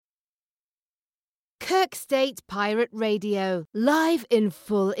Kirk State Pirate Radio, live in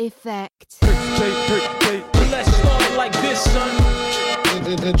full effect. Let's start it like this, son.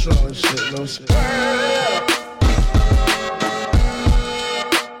 Intro and shit, no shit.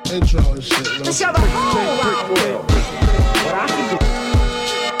 Intro and shit, no shit.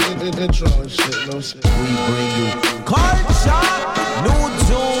 Intro and shit, no shit. We bring you culture, new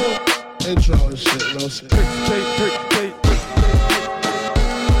tune. Intro and shit, no shit.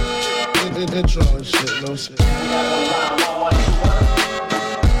 Intro and shit, no shit.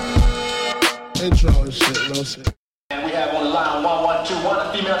 Intro and shit, no shit. And we have on the line 1121,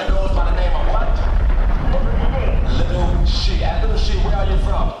 a female that goes by the name of what? Little She. And Little She, where are you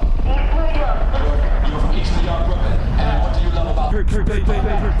from? East New York. You're from East New York, Brooklyn. And what do you love about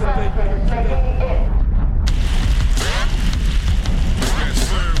Yes,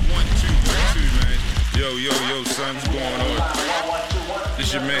 sir. 1, 2, 1, 2, man. Yo, son, what's going on?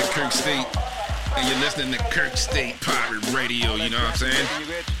 This your man Kirk State, and you're listening to Kirk State Pirate Radio, you know what I'm saying?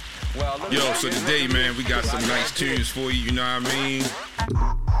 Yo, so today, man, we got some nice tunes for you know what I mean?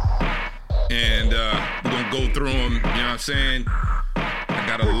 And we're gonna go through them, you know what I'm saying? I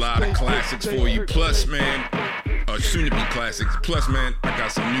got a lot of classics for you, plus, man, soon to be classics. Plus, man, I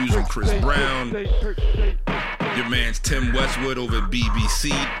got some news on Chris Brown. Your man's Tim Westwood over at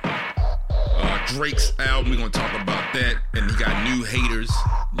BBC. Drake's album, we're gonna talk about that. And he got new haters,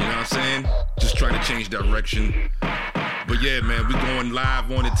 you know what I'm saying? Just trying to change direction. But yeah, man, we going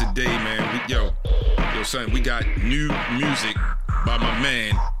live on it today, man. Yo, son, we got new music by my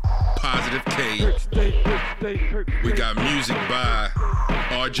man, Positive K. We got music by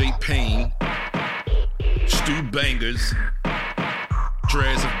RJ Payne, Stu Bangas,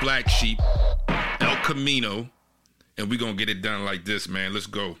 Dreads of Black Sheep, El Camino, and we gonna get it done like this, man. Let's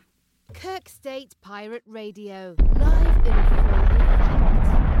go. Kirk State Pirate Radio, live in full effect.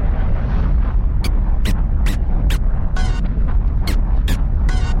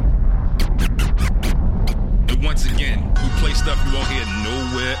 And once again, we play stuff you won't hear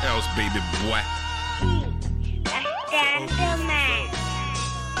nowhere else, baby boy.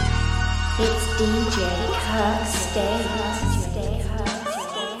 It's DJ Kirk State.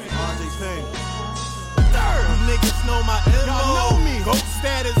 Niggas know my MO. Y'all know me. Goat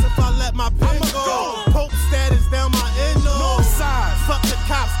status if I let my pen go. Pope status down my endo. North side. Fuck the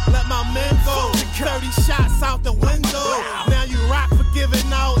cops, let my men go. 30 shots out the window. Now you rock for giving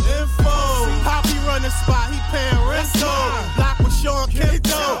out info. Poppy run the spot, he paying rental. Block with Sean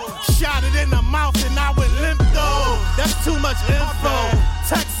Kinto. Shot it in the mouth and I went limp though. That's too much info.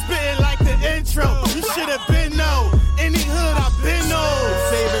 Text spitting like the intro. You should have been no. Any hood I've been no.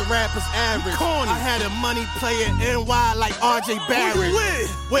 Favorite rappers average. I had a money player NY like RJ Barrett.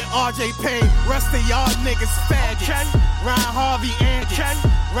 With RJ Payne, rest of y'all niggas faggots. Ryan Harvey and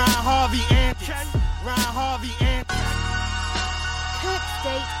Ryan Harvey and Ryan Harvey and Kirk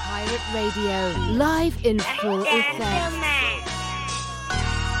State Pirate Radio, live in full effect.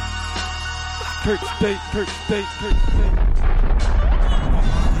 Kirk State.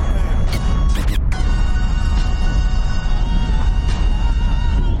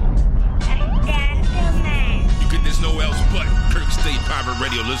 You get this no else but Kirk State Pirate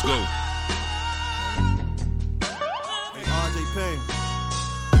Radio. Let's go. RJ Payne.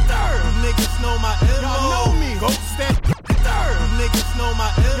 Niggas know my MO. Y'all know me. Goat status. Niggas know my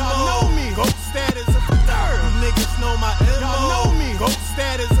MO. Y'all know me. Goat status. Niggas know my MO. Y'all know me. Goat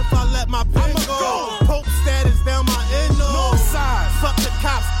status if I let my pen go. Pope status down my endo. North side. Fuck the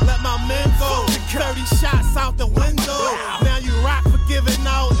cops, let my men go. 30 shots out the window. Now you rock for giving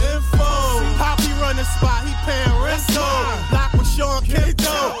out info. Poppy run the spot, he paying rental. Block with Sean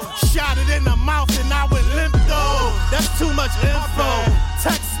Kinto. Shot it in the mouth and I went limp though. That's too much info.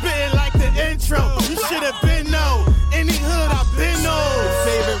 Text spitting like the intro. You should have been no. Any hood I've been no.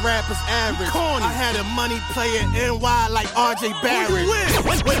 Favorite rappers average. I had a money player NY like RJ Barrett.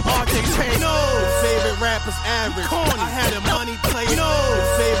 With RJ Payne. No. Favorite rappers average. I had a money player. No.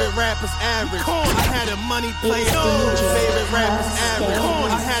 Favorite rappers average. I had a money player. No. Favorite rappers average.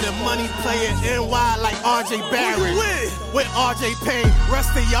 I had a money player NY like RJ Barrett. With RJ Payne.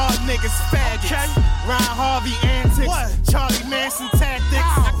 Rest of y'all niggas faggots. Ryan Harvey antics. Charlie Manson tactics.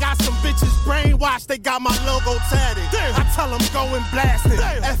 I got some bitches brainwashed. They got my logo tatted. I tell them go and blast it.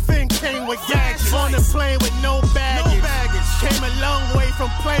 FN came with gadgets. On the plane with no baggage. Came a long way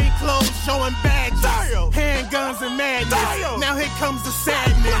from plain clothes showing badges. Handguns and madness. Now here comes the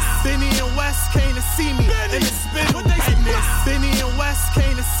sadness. Benny and West came to see me in the spittle madness. Benny and West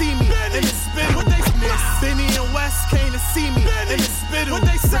came to see me in the spittle madness. Benny and West came to see me in the spittle.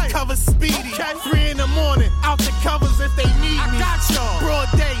 Recover speedy. 3 in the morning, out the covers if they need me. I got y'all. Broad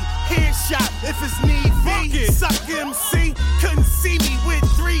day, headshot if it's need Rock MC, couldn't see me with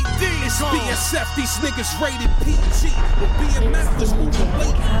 3D. It's BSF, these niggas rated PG. But BMF was moving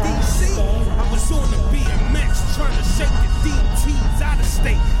weight in DC. I was on the BMX trying to shake the DTs out of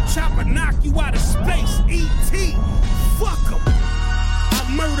state. Chopper knock you out of space, ET. Fuck 'em.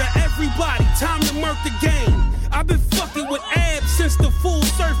 I murder everybody, time to murk the game. I've been fucking with abs since the full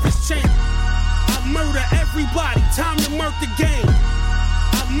surface champ. I murder everybody, time to murk the game.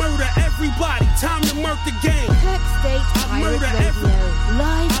 I murder everybody, time to murk the game. Kirk State Pirate Radio,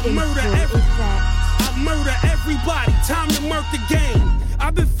 live in full effect. I murder everybody, time to murk the game.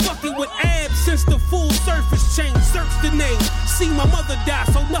 I've been fucking with abs since the full surface change. Search the name, see my mother die,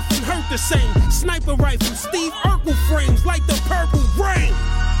 so nothing hurt the same. Sniper rifle, Steve Urkel frames like the purple rain.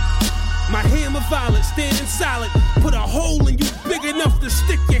 My hammer violent, standing solid. Put a hole in you big enough to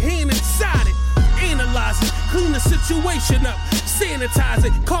stick your hand inside it. Analyze it, clean the situation up, sanitize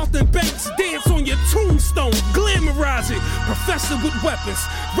it. Carlton Banks dance on your tombstone, glamorize it. Professor with weapons,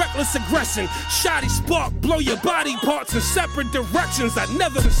 reckless aggression. Shoddy spark, blow your body parts in separate directions. I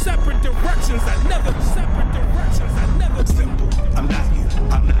never separate directions. I never separate directions. I never simple. I'm not you.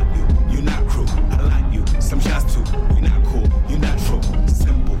 I'm not you. You're not crew. I like you. Some shots too. You're not cool. You're not true.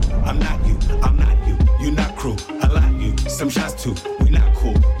 Simple. I'm not you. I'm not you. You're not crew. I like you. Some shots too. We're not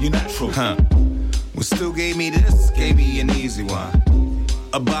cool. You're not true. Huh. Well, still gave me this, gave me an easy one.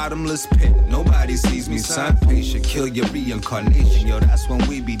 A bottomless pit, nobody sees me, son. Patient, kill your reincarnation, yo, that's when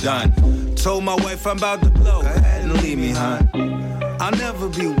we be done. Told my wife I'm about to blow, go ahead and leave me, huh? I'll never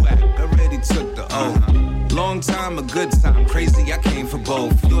be whack, already took the oath. Long time, a good time, crazy, I came for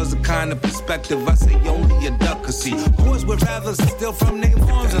both. Yours the kind of perspective I say only a duck could see. Boys would rather steal from name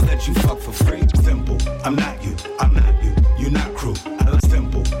arms and let you fuck for free. Simple, I'm not you, I'm not you, you're not crew.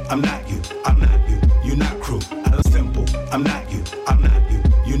 Simple, I'm not you, I'm not you, you're not crew. Simple, I'm not you, I'm not you,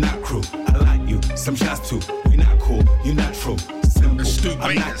 you're not crew. I like you, some shots too, we not cool, you're not true. Simple, Stu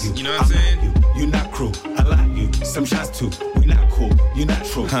Bangas, you know what I'm saying? You're not crew, I like you, some shots too, we not cool, you're not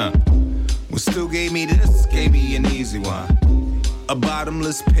true. Huh? Well, still gave me this, gave me an easy one. A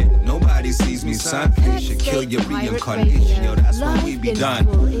bottomless pit, nobody sees me, son. Patient, kill your reincarnation, yo, that's when we be done.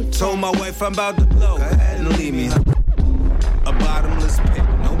 Told my wife I'm about to blow, go ahead and leave me, huh? A bottomless pit,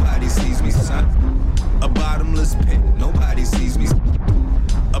 nobody sees me, son. A bottomless pit, nobody sees me.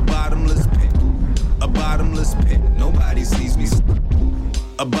 A bottomless pit, a bottomless pit, nobody sees me.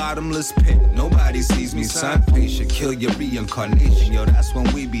 A bottomless pit, nobody sees me, son. Patient, kill your reincarnation, yo, that's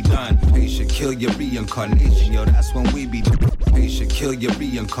when we be done. Patient, kill your reincarnation, yo, that's when we be done. Patient, kill your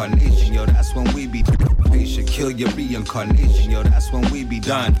reincarnation, yo, that's when we be done. Patient, kill your reincarnation, yo, that's when we be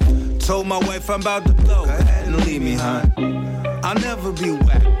done. Told my wife I'm about to blow, go ahead and leave me, huh? I'll never be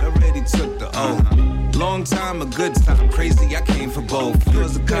whack, already took the oath. Long time, a good time, crazy, I came for both.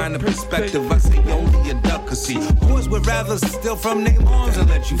 Yours the kind of perspective I say only a duck could see. Boys would rather steal from name arms and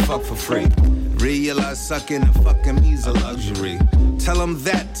let you fuck for free. Realize sucking and fucking me's a luxury. Tell them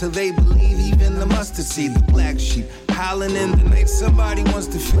that till they believe, even the mustard seed. The black sheep howling in the night, somebody wants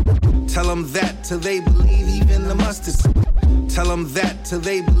to feel. Tell them that till they believe, even the mustard seed. Tell them that till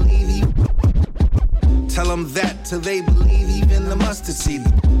they believe, tell them that till they believe, even the mustard seed.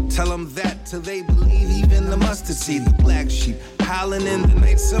 Tell them that till they believe, even the mustard seed. The black sheep howling in the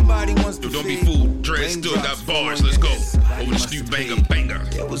night, somebody wants to don't be fooled, Dre still got bars, let's go. Over the Stu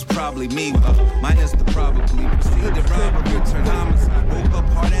Bangas. It was probably me, but minus the probably. Proceeded robbery, turned homicide, woke up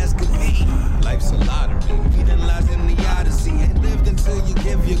hard as could be. Life's a lottery, we done lies in the odyssey. Ain't lived until you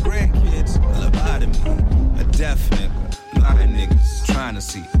give your grandkids a lobotomy. A deaf nigga, blind niggas, trying to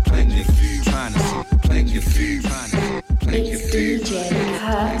see, playing niggas, trying to see, playing your feet, trying to see, playing your feet. It's DJ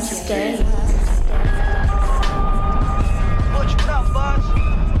Kirk State. What up, Buzz?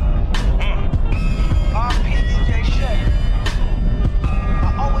 RP DJ Shay. I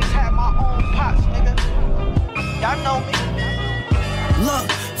always had my own pops, nigga. Y'all know me. Look,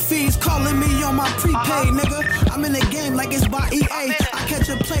 fees calling me on my prepaid, nigga. I'm in the game like it's by EA. I catch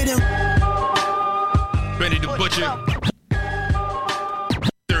a plate and Benny the Butcher.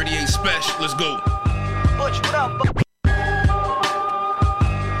 38 Special, let's go. Butch, what up, Butch?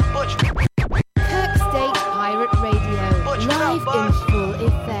 Kirk State Pirate Radio, Butch, live in full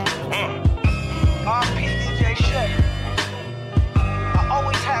effect. RP DJ Shay. I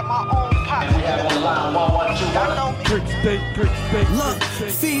always had my own pops. And we have on the line 112. Y'all know me. Kirk State. look,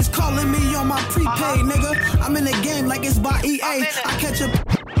 fees calling me on my prepaid, nigga. I'm in the game like it's by EA. I catch a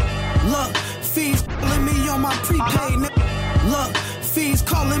look, fees calling me on my prepaid, nigga. Look, fees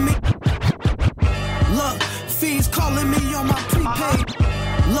calling me. Look, fees calling me on my prepaid.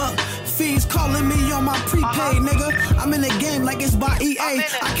 Look, fees calling me on my prepaid, nigga. I'm in the game like it's by EA.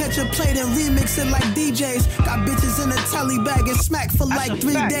 I catch a plate and remix it like DJs. Got bitches in a telly bag and smack for like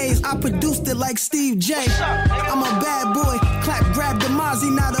 3 days. I produced it like Steve J. I'm a bad boy. Clap, grab the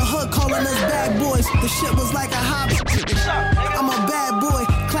Mozzie. Now the hood calling us bad boys. The shit was like a hobby. I'm a bad boy.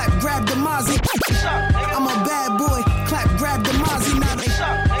 Clap, grab the Mozzie. I'm a bad boy. Clap, grab the Mozzie. Now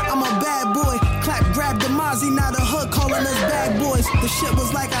I'm a bad boy. Clap, grab the Mozzie. Now the hood calling us bad boys. The shit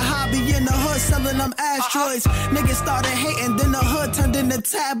was like a hobby in the hood selling them asteroids. Niggas started hating, then the hood turned into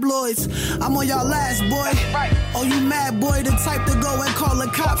tabloids. I'm on y'all last, boy. Oh, you mad, boy, the type to go and call the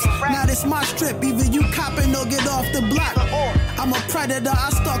cops. Now this my strip, either you copping or get off the block. I'm a predator, I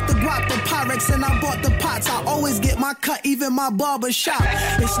stalk the guap, the Pyrex, and I bought the pots. I always get my cut, even my barber shop.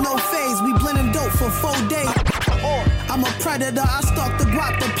 It's no phase, we blending dope for 4 days. I'm a predator, I stalk the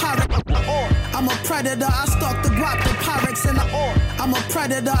guap, the Pyrex. I'm a predator, I stalk the guap, the Pyrex, and I'm a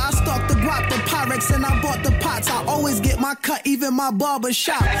predator, I stalk the guap, the Pyrex, and I bought the pots. I always get my cut, even my barber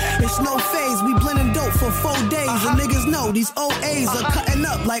shop. It's no phase, we blending dope for 4 days. And niggas know these OAs are cutting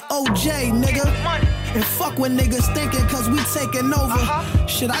up like OJ, nigga. And fuck when niggas thinking, cause we taking over.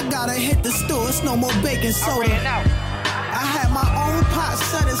 Shit, I gotta hit the store, it's no more baking soda. I had my own pot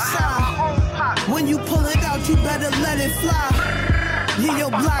set aside. When you pull it out, you better let it fly. Leave your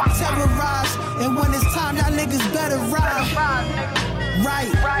block terrorized. And when it's time, y'all niggas better ride.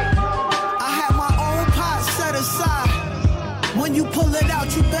 Right. I had my own pot set aside. When you pull it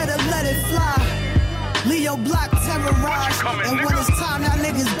out, you better let it fly. Leave your block terrorized. And when it's time, y'all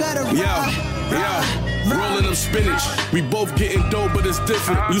niggas better ride. Rolling them spinach. We both getting dope, but it's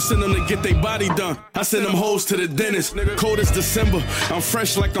different. You send them to get their body done. I send them hoes to the dentist. Cold as December. I'm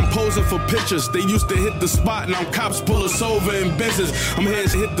fresh like I'm posing for pictures. They used to hit the spot, now cops pull us over in business. I'm here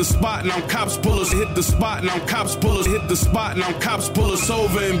to hit the spot, now cops pull us. Hit the spot, now cops pull us. Hit the spot, now cops pull us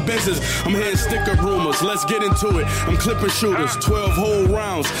over in business. I'm here to stick up rumors. Let's get into it. I'm clipping shooters, 12 whole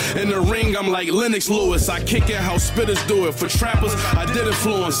rounds. In the ring, I'm like Lennox Lewis. I kick it how spitters do it. For trappers, I did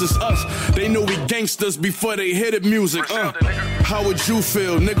influence. It's us. They knew we gangsters before they hit it music. How would you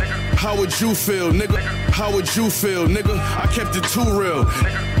feel, nigga? How would you feel, nigga? How would you feel, nigga? I kept it too real.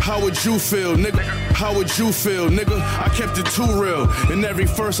 How would you feel, nigga? How would you feel, nigga? I kept it too real. In every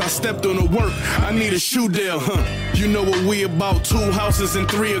verse I stepped on the work, I need a shoe deal, You know what we about, 2 houses and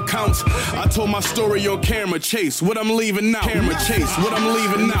 3 accounts. I told my story on camera, chase what I'm leaving out. Camera chase what I'm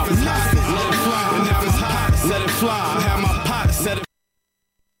leaving out. Let it fly, and if it's hot, let it fly. I have my pot set it.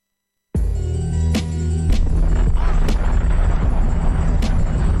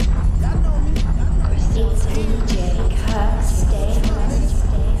 It's DJ Kirk State.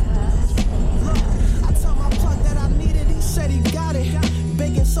 I told my plug that I needed, he said he got it.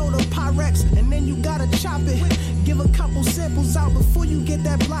 Baking soda, Pyrex, and then you gotta chop it. Give a couple samples out before you get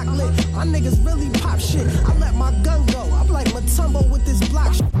that block lit. My niggas really pop shit. I let my gun go. I'm like Matumbo with this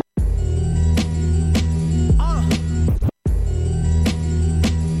block shit.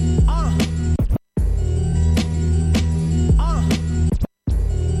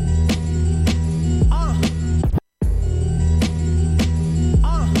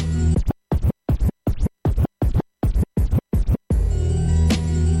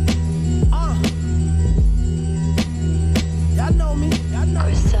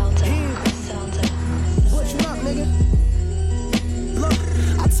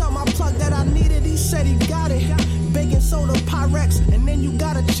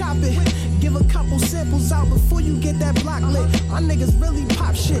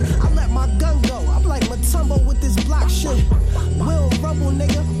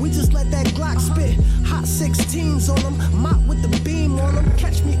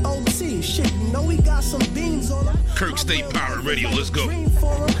 Kirk State Pirate Radio, let's go.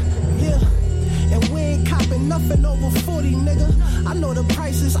 Yeah, and we ain't copping nothing over 40, nigga. I know the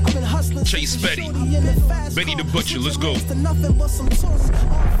prices, I've been hustling. Chase Betty, Betty the Butcher, let's go. Nothing but some tourists,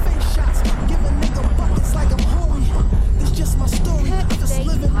 all face shots, giving nigga buckets like I'm homie. This just my story. I'm just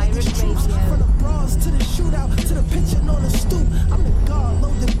living niggas' truths. From the bras to the shootout to the pitching on the stoop. I'm the guard,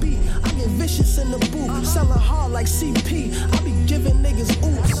 load the beat. I get vicious in the booth, selling hard like CP. I be giving niggas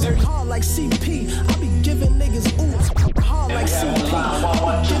oops, hard like CP. I be giving niggas oops, hard like CP. I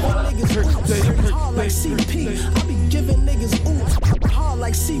be giving niggas oops, hard like CP. I be giving niggas oops, hard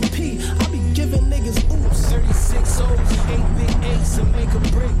like CP. I be giving niggas oops. 36 O's, 8 big 8s and make a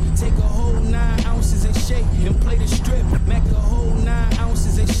break. Take a whole 9 ounces and shake and play the strip. Mac a whole 9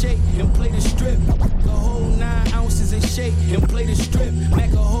 ounces and shake and play the strip. A whole 9 ounces and shake and play the strip.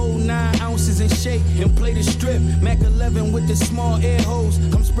 Mac a whole 9 ounces in shape and play the strip. Mac 11 with the small air hose,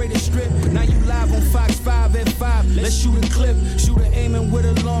 come spray the strip. Now you live on Fox 5 at 5. Let's shoot a clip. Shooter aiming with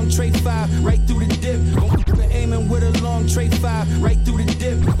a long tray 5, right through the dip. Gon' be aiming with a long tray 5, right through the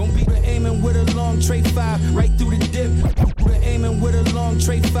dip. Gon' be aiming with a long tray 5, right through the dip. Aiming with a long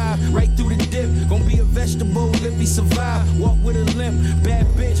tray 5, right through the dip. Gon' be a vegetable if he survive. Walk with a limp, bad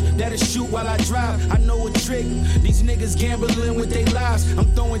bitch that'll shoot while I drive. I know a trick. These niggas gambling with their lives. I'm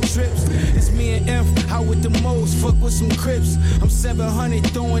throwing trips. It's me and Inf out with the most. Fuck with some Crips. I'm 700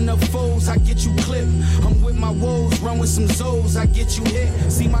 throwing up foes. I get you clipped. I'm with my woes. Run with some Zoes. I get you hit.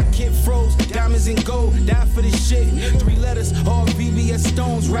 See my kid froze. Diamonds and gold. Die for this shit. 3 letters. All VVS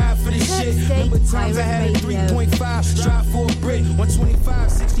stones. Ride for this shit. Remember times I had a 3.5. Strive for a brick.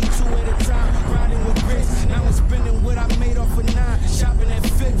 125, 62 at a time. Riding with grits. Now I'm spending what I made off of 9. Shopping at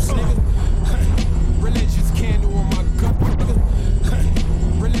Phipps, nigga. Religious candle on my gun.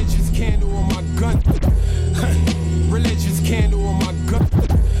 Religious candle on my gun. Religious candle on my gun.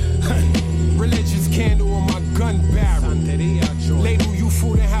 Religious candle on my gun barrel. Label you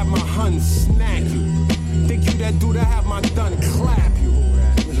fool to have my hun snack you. Think you that dude to have my gun clap you.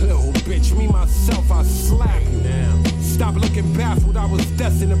 Little bitch, me myself, I slap you. Stop looking baffled, I was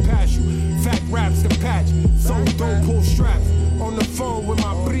destined to pass you. Fat raps to patch, so don't pull straps. On the phone with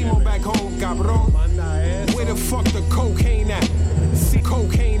my primo back home, cabron. Where the fuck the cocaine at? See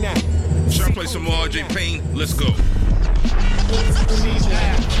cocaine at. Should I play some more RJ Payne? Let's go.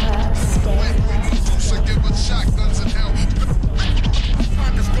 Give us shotguns and hell.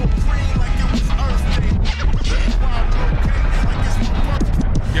 Pockets go green like it was Earth Day.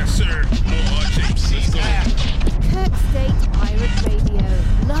 Yes, sir. More RJ. Let's go. Kirk State Pirate Radio,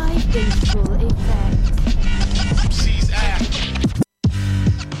 live in full effect. She's at.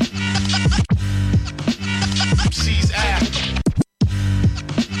 She's at.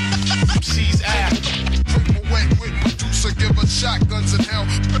 She's at. Triple wet with producer, give us shotguns and hell.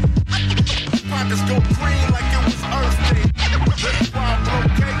 Pockets go green like it was Earth Day.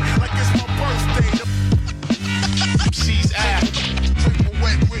 Like it's my birthday. She's at. Triple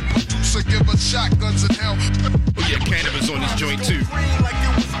wet with producer, give us shotguns and hell. Oh yeah, cannabis on this joint too. Like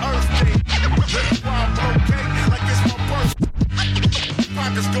it was Earth Day. Like it's my birthday.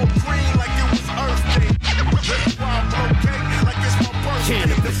 Pockets go green like it was Earth Day. Like it's my birthday.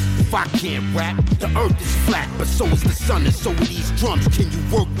 Cannabis, if I can't rap, the earth is flat, but so is the sun, and so are these drums. Can you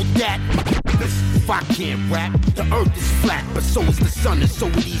work with that? If I can't rap, the earth is flat, but so is the sun, and so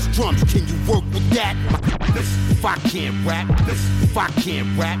are these drums. Can you work with that? If I can't rap, if I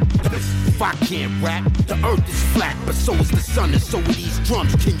can't rap, if I can't rap, the earth is flat, but so is the sun, and so are these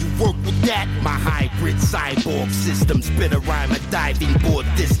drums. Can you work with that? My hybrid cyborg system, spit a rhyme, a diving board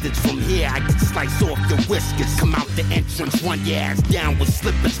distance. From here, I can slice off your whiskers, come out the entrance, run your ass down with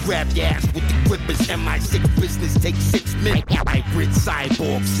slippers, grab your ass with the grippers. MI6 business takes 6 minutes. Hybrid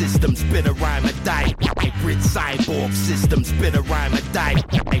cyborg system, spit a rhyme, a dive. Hybrid cyborg system, spit a rhyme, a dive.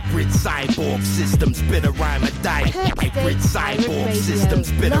 Hybrid cyborg system, spit a rhyme, a dive. Hybrid cyborg system,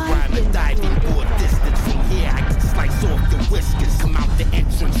 spit a rhyme, a diving board distance. From here, I can slice off your whiskers, come out the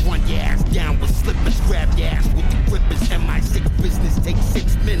entrance, run your ass down with slippers, grab your ass with the grippers. MI6 business takes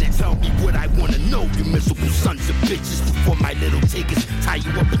 6 minutes. Tell me what I wanna know, you miserable sons of bitches. Before my little takers tie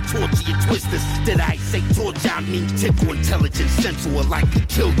you up and torture your twisters. Did I say torture? I mean tickle, intelligence central. I like to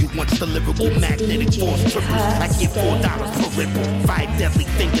kill you once the lyrical magnetic force triples. I get $4 per ripple. 5 deadly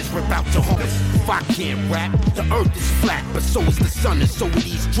fingers rip out your heart. If I can't rap, the earth is flat, but so is the sun, and so are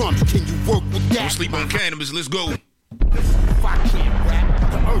these drums. Can you work with that? Don't sleep on cannabis. Let's go. If I can't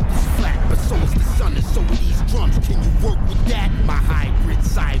rap, the earth is flat, but so is the sun, and so are these drums. Can you work with that? My hybrid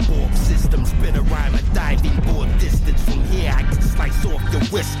cyborg system, spit a rhyme, a diving board distance. From here, I can slice off your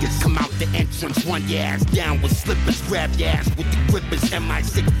whiskers, come out the entrance, run your ass down with slippers, grab your ass with the grippers.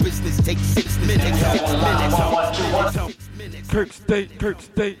 MI6 business takes 6 minutes. 6 minutes. Kirk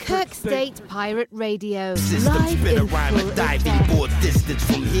State Pirate Radio, system, live spit a in rhyme, a full diving effect. board distance.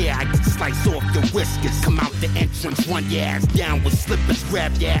 From here, I can slice off your whiskers, come out the entrance, run your ass down with slippers,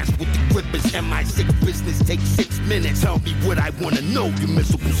 grab your ass with the grippers. MI6 business takes 6 minutes. Tell me what I wanna know, you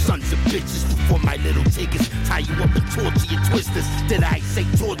miserable sons of bitches. Before my little takers tie you up and torture your twisters. Did I say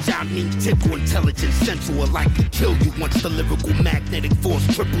torture? I mean tickle, intelligence central. I like to kill you once the lyrical magnetic force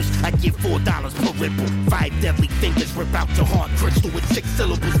triples. I get $4 per ripple. 5 deadly fingers rip out your heart crystal with 6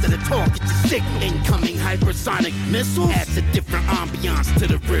 syllables to the target to signal. Incoming hypersonic missile adds a different ambiance to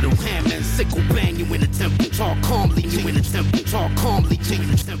the riddle. Hammer and sickle bang you in the temple. Talk calmly, you in the temple. Talk calmly, you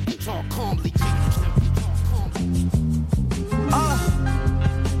in the temple. Talk calmly, you in the temple.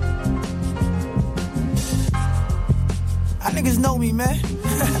 Niggas know me, man.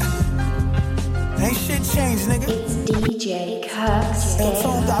 Ain't shit changed, nigga. It's DJ Kirk State. Your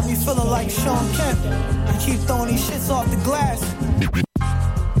tone got me feeling like Sean Kemp. You keep throwing these shits off the glass.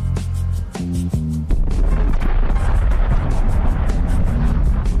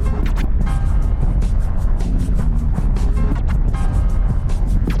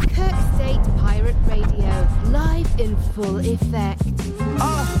 Kirk State Pirate Radio, live in full effect.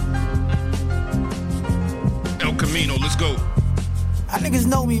 El Camino, let's go. Niggas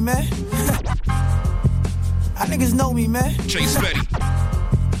know me, man. Niggas know me, man. Chase Fetty.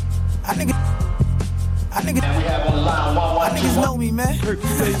 Niggas know me, man.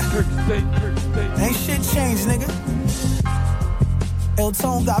 Ain't shit changed, nigga. El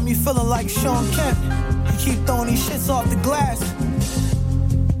Tone got me feeling like Sean Kemp. You keep throwing these shits off the glass.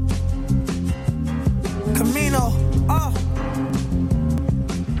 Camino,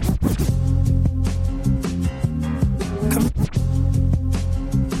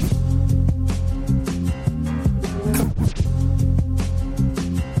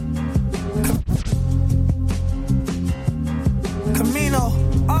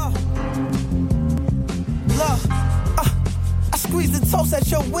 at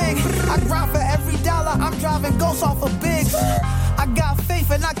your wig. I grind for every dollar. I'm driving ghosts off of bigs. I got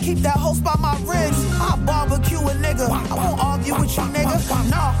faith and I keep that host by my ribs. I barbecue a nigga. I won't argue with you, nigga.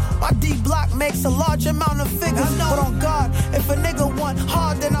 Nah, my D block makes a large amount of figures. But on God, if a nigga want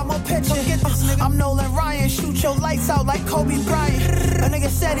hard, then I'ma pitch it. I'm Nolan Ryan, shoot your lights out like Kobe Bryant. A nigga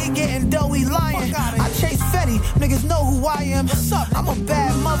said he getting dough, he lying. I chase Fetty, niggas know who I am. I'm a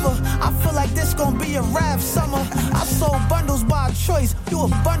bad mother. I feel like this gon' be a rap summer. I sold bundles by choice. You a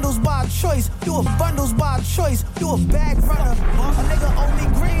bundles by choice. You a bundles by choice. You a bag runner. A nigga owe me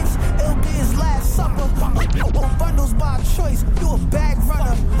greens, it'll be his last supper. Bundles by choice, you a bag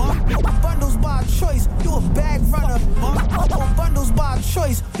runner. Bundles by choice, you a bag runner. Bundles by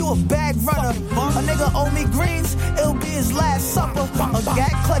choice, you a bag runner. A nigga owe me greens, it'll be his last supper. A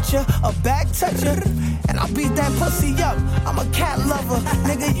gag clutcher, a bag toucher, and I beat that pussy up. I'm a cat lover.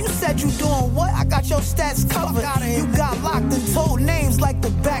 Nigga, you said you doing what? I got your stats covered. You got locked and told names like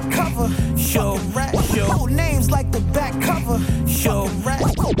the back cover. Show, told names like the back cover. Show,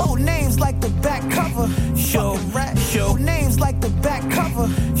 names like the back cover. Show, names like the back cover.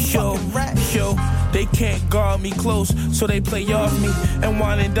 Show. They can't guard me close, so they play off me. And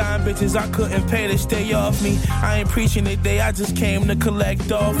wine and dime bitches I couldn't pay to stay off me. I ain't preaching today, I just came to collect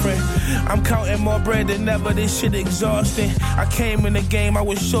offering. I'm counting more bread than ever, this shit exhausting. I came in the game, I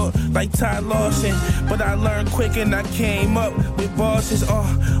was short like Ty Lawson. But I learned quick and I came up with bosses. Oh,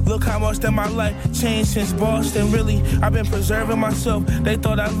 look how much that my life changed since Boston. Really, I've been preserving myself. They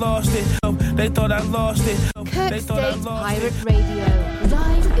thought I lost it. They thought I lost it. Kirk State Pirate Radio,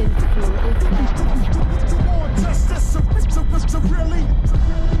 live in full effect.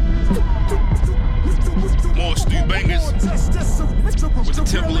 More Stu Bangas with the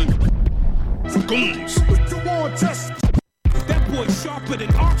Timberland Goons. That boy sharper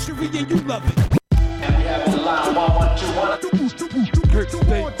than archery and you love it. And we have on the line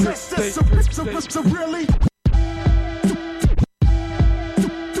 1121. Kirk State. Really?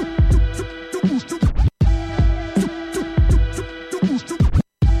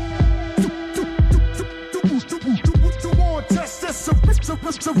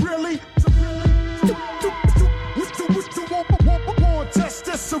 Really?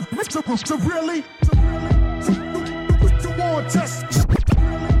 Test this. Really?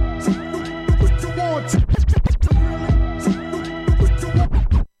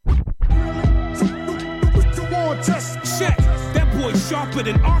 Test. Check. That boy sharper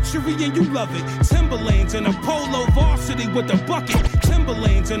than archery and you love it. Timberlands and a polo varsity with a bucket.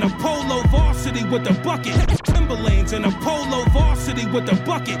 Timberlands and a polo varsity with a bucket. Timberlands and a polo varsity with a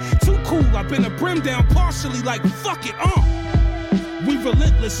bucket. Too cool, I've been a brim down partially like fuck it, We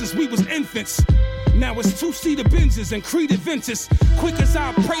relentless since we was infants. Now it's two-seater Benzes and Creed Adventures. Quick as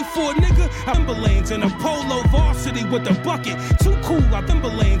I pray for a nigga, Timberlands and a polo varsity with a bucket. Too cool, I've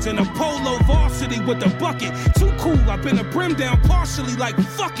Timberlands and a polo varsity with a bucket. Too cool, I've been a brim down partially like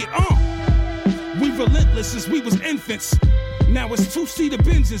fuck it, We relentless since we was infants. Now it's two-seater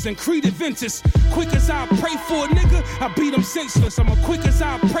Benzes and Creed Adventures. Quick as I pray for a nigga, I beat him senseless. I'm a quick as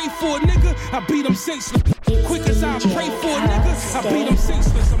I pray for a nigga, I beat him senseless. Quick as I pray for a nigga, I beat him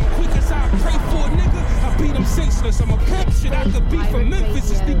senseless. I'm a quick as I pray for a nigga, I beat him senseless. I'm a pimp shit I could be from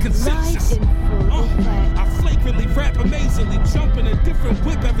Memphis is the consensus. I flagrantly rap amazingly, jump in a different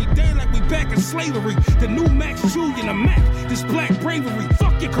whip every day like we back in slavery. The new Max Julian, a Mac, this black bravery.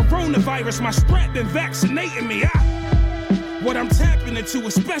 Fuck your coronavirus, my strap been vaccinating me. What I'm tapping into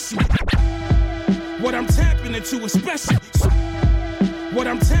is special. What I'm tapping into is special. What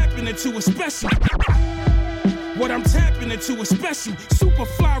I'm tapping tapping into is special. What I'm tapping into is special.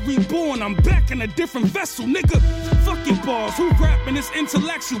 Superfly reborn, I'm back in a different vessel, nigga. Fuck your balls, who rapping this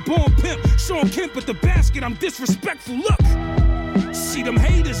intellectual? Born pimp, Sean Kemp at the basket, I'm disrespectful, look. See them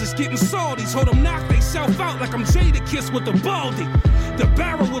haters is getting salty, told them knock they self out like I'm Jada Kiss with the baldy. The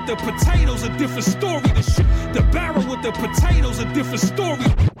barrel with the potatoes, a different story. The barrel with the potatoes, a different story.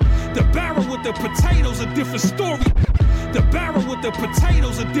 The barrel with the potatoes, a different story. The barrel with the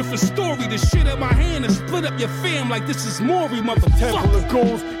potatoes, a different story. The shit in my hand and split up your fam like this is Maury, motherfucker. Temple of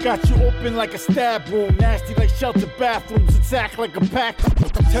goons got you open like a stab wound. Nasty like sheltered bathrooms, attack like a pack.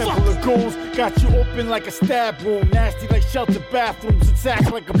 Temple of goons got you open like a stab wound. Nasty like sheltered bathrooms,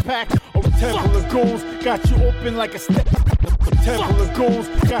 attack like a pack. Oh, Temple of goons got you open like a stab. Temple of goons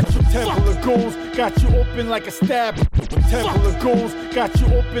got you. Temple of goons got you open like a stab. Temple of goons got you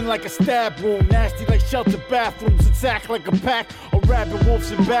open like a stab wound. Nasty like sheltered bathrooms, attack like a pack of rabid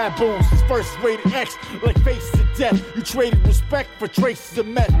wolves and baboons. His first rated X like faces of death. You traded respect for traces of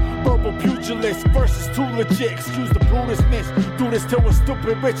meth. Verbal pugilist versus too legit. Excuse the brutishness. Do this till we're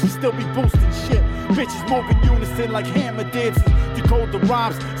stupid rich and still be boosting shit. Bitches moving unison like hammer dances. Decode the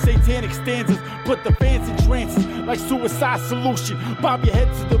rhymes, satanic stanzas. Put the fans in trances like suicide solution. Bob your head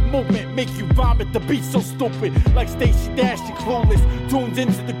to the movement, make you vomit. The beat so stupid like Stacey Dash, you clueless. Tuned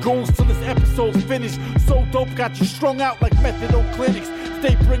into the goons till this episode's finished. So dope, got you strung out like methadone clinics.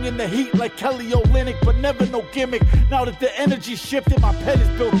 Stay bringing the heat like Kelly Olynyk, but never no gimmick. Now that the energy shifted, my pen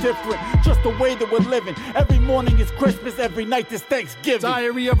is built different. Just the way that we're living. Every morning is Christmas, every night is Thanksgiving.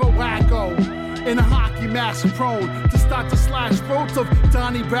 Diary of a wacko. In a hockey mask prone to start to slash throats of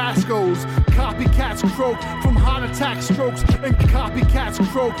Donnie Brasco's. Copycats croak from heart attack strokes. And copycats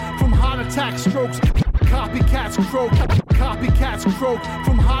croak from heart attack strokes. Copycats croak. Copycats croak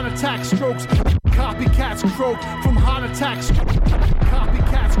from heart attack strokes. Copycats croak from heart attack strokes.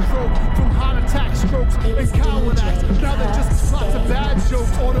 Copycats croak from heart attack strokes. And coward acts. Now they're just lots of bad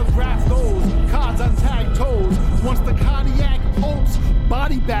jokes. Autograph those. Cards on tag toes. Once the cognac hopes.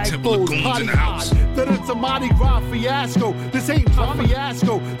 Body bag foes, potty hot. Then it's a Mardi Gras fiasco. This ain't drama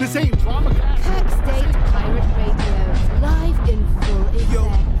fiasco. This ain't drama. Kirk State Pirate Radio, live in full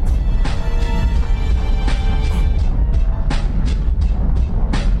effect.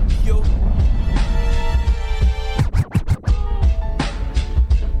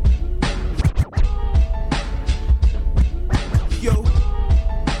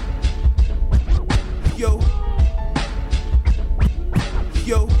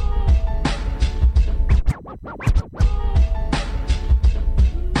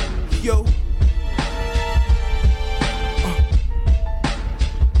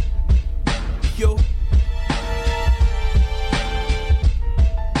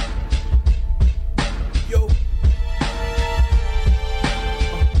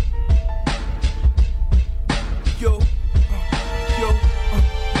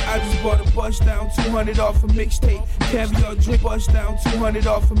 $200 off a mixtape. Caviar drip bust down 200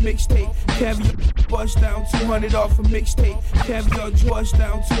 off a mixtape. Caviar bust down 200 off a mixtape. Caviar bust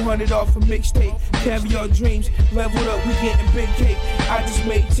down 200 off a mixtape. Caviar dreams leveled up, we getting big cake. I just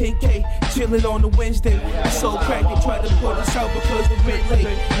made 10K, chillin' on the Wednesday. I so crack they tried to put us out because the rent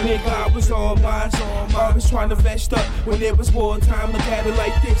late. Nigga, I was on mine, I was trying to vest up when it was wartime. Look at it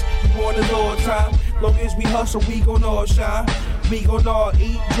like this, you want a little time. Long as we hustle, we gon' all shine. We gon' all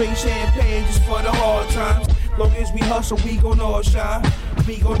eat, drink champagne just for the hard times. Long as we hustle, we gon' all shine.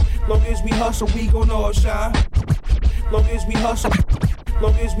 Long as we hustle, we gon' all shine. Long as we hustle,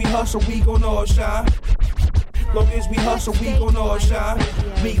 long as we hustle, we gon' all shine. Long as we hustle, we gon' all shine.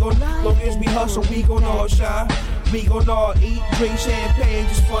 Long as we hustle, we gon' all shine. We gon' all eat, drink champagne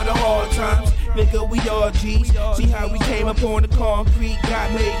just for the hard times. Nigga, we all G's. See how we came up on the concrete.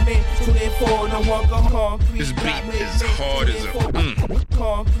 Got made men, so therefore no one go concrete. This beat is hard as a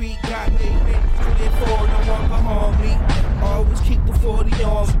concrete. Got made men, so therefore no one go harm me. Always keep the 40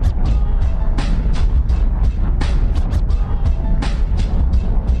 on.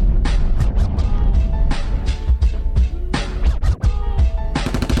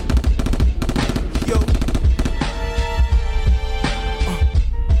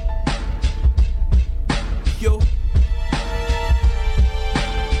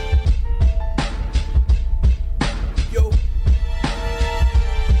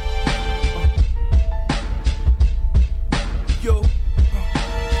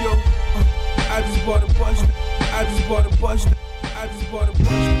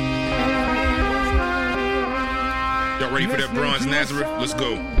 Y'all ready for that Bronze Nazareth? Let's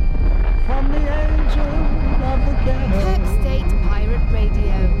go. From the angel of the Kirk State Pirate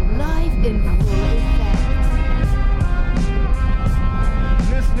Radio, live in full effect.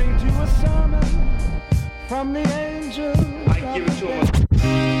 Listening from the angel. I give it to him.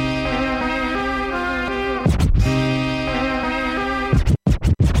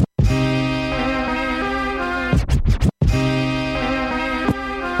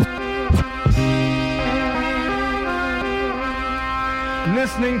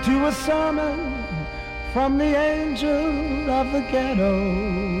 Listening to a sermon from the angel of the ghetto.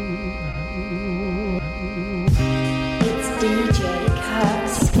 It's DJ Kirk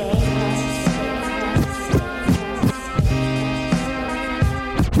State.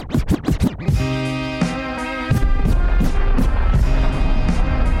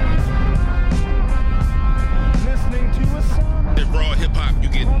 Listening to a sermon. That raw hip hop you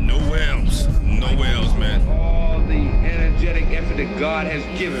get nowhere else. Nowhere else, man. Effort that God has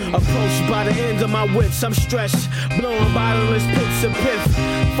given me. Approached by the end of my wits, I'm stressed. Blowing bottomless pits of piff.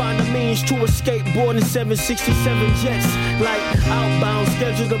 Find the means to escape boarding 767 jets. Like outbound,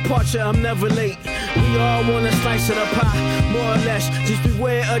 scheduled departure, I'm never late. We all want a slice of the pie, more or less. Just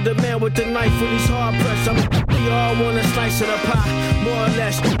beware of the man with the knife when he's hard pressed. We all want a slice of the pie, more or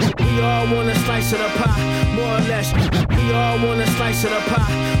less. We all want a slice of the pie, more or less. We all want a slice of the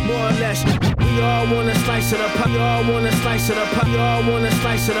pie, more or less. We all want a slice of the pie. We all want a slice of the pie. We all want a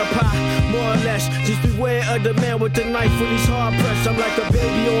slice of the pie, more or less. Just beware of the man with the knife when he's hard pressed. I'm like a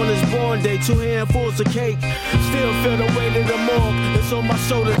baby on his born day, 2 handfuls of cake. Still feel the weight of the morgue. It's on my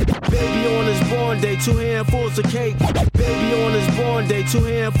shoulder. Baby on his born day, 2 handfuls of cake. Baby on his born day, 2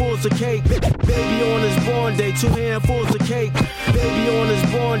 handfuls of cake. Baby on his born day, 2 handfuls of cake. Baby on his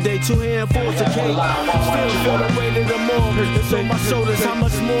born day, 2 handfuls of cake. Still feel the weight of the morgue. It's on my shoulders. How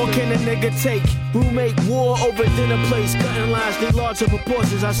much more can a nigga take? Roommate war over dinner plates. Cutting lines need larger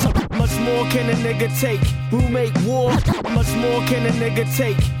proportions. I saw much more can a nigga take? Roommate war. Much more can a nigga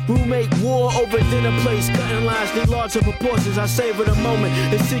take? Roommate war over dinner plates. Cutting lines need larger proportions. I savor the moment.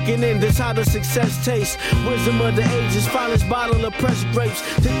 It's sinking in. This how the success tastes. Wisdom of the ages. Finest bottle of pressed grapes.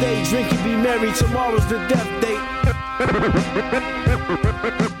 Today drink and be merry. Tomorrow's the death date.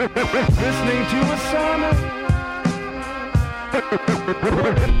 Listening to a sermon.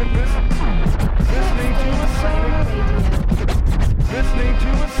 Listening to a sermon. Listening to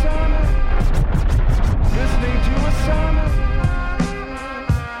a sermon. Listening to a sermon.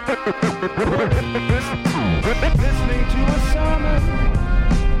 Listening to a sermon.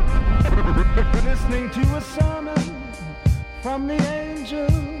 Listening to a sermon from the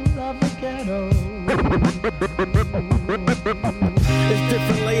angel of the ghetto. There's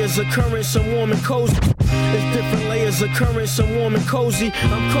different layers of current, some warm and cozy. There's different layers of current, some warm and cozy.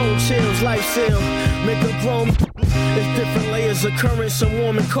 I'm cold chills, life seal, make a grown. There's different layers of current, some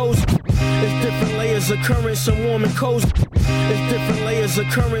warm and cozy. There's different layers of current, some warm and cozy. There's different layers of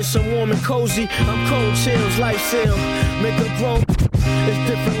current, some warm and cozy. I'm cold chills, life seal, make a grown. There's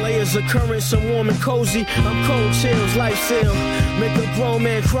different layers of current, some warm and cozy. I'm cold chills, life seal, make a grown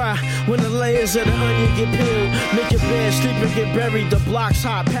man cry when the layers of the onion get peeled. Make your bed, sleep and get buried. The block's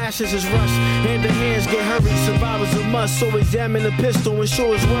hot, passions is rushed. Hand to hands get hurried, survivors a must. So examine the pistol,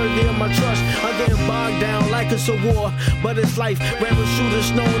 ensure it's worthy of my trust. I'm getting bogged down like it's a war, but it's life. Rapper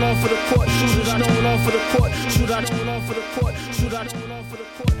shooters known off for the court. Shooters known off for the court. Shooters known off for the court. Shooters known off for the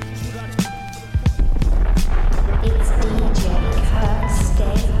court. It's DJ Kirk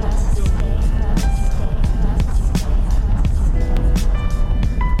State.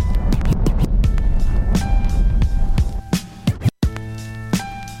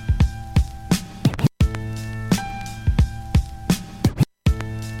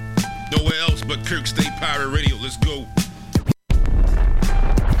 Nowhere else but Kirk State Pirate Radio. Let's go.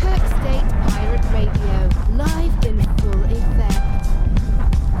 Kirk State Pirate Radio, live in full effect.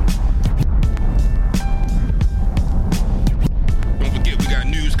 Don't forget, we got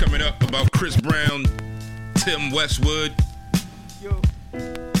news coming up about Chris Brown, Tim Westwood,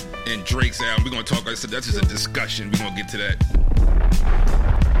 and Drake's album. We're going to talk. That's just a discussion. We're going to get to that.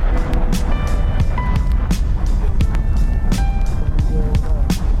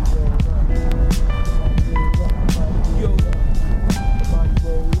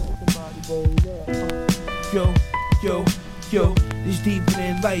 Yo, this deeper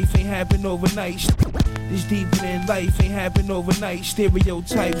than life ain't happen overnight. This deeper than life ain't happen overnight.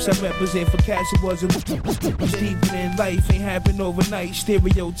 Stereotypes I represent for cats who wasn't. This deeper than life ain't happen overnight.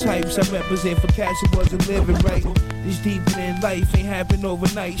 Stereotypes I represent for cats who wasn't living right. This deeper than life ain't happen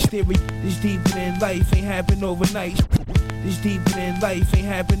overnight. This deeper than life ain't happen overnight. This deeper than life ain't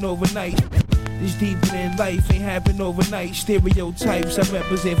happen overnight. This deeper than life ain't happen overnight. Stereotypes I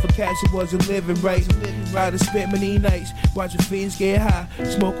represent for cats who wasn't living right. I done spent many nights watching fiends get high,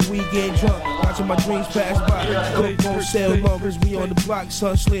 smoking weed, getting drunk. watching my dreams pass by. Dope won't sell long as we on the block.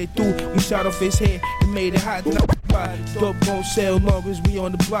 Sun slid through, we shot off his head and made it hot. Then I ride. Dope won't sell long as we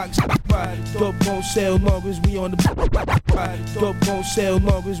on the block. Dope won't sell long as we on the block. Dope won't sell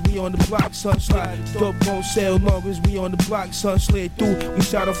long as we on the block. Sun slid. Dope won't sell long as we on the block. Sun slid through, we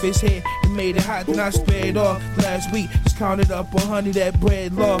shot off his head and made it hot. Then I sped off. Last week, just counted up 100 that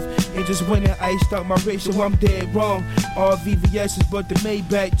bread loft. And just went and iced up my wrist, so I'm dead wrong. All VVS's, but the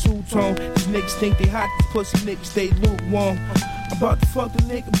Maybach two-tone. These niggas think they hot, these pussy niggas stay lukewarm. I'm about to fuck the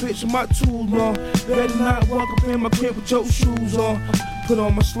nigga bitch with my tools on. Better not walk up in my crib with your shoes on. Put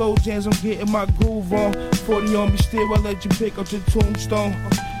on my slow jams, I'm getting my groove on. 40 on me still, I let you pick up the tombstone.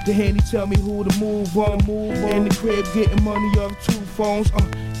 The handy tell me who to move on. In the crib getting money off 2 phones.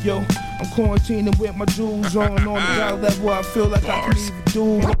 Yo, I'm quarantining with my jewels on. On the God level, I feel like I can even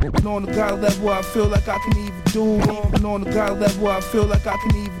do. On the God level, I feel like I can even do. And on the God level, I feel like I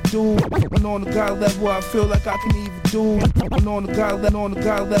can even do. And on the God level, I feel like I can even do. And on the God level, on the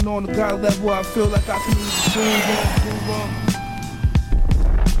God level, on the God level, I feel like I can even do.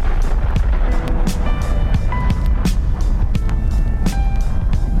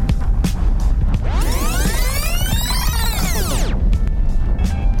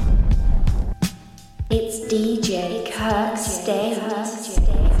 It's DJ Kirk State.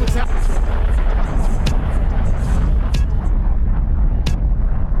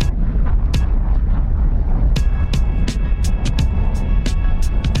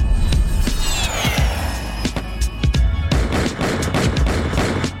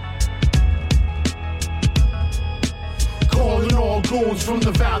 Calling all goons from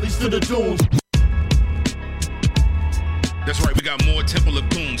the valleys to the dunes. That's right, we got more Temple of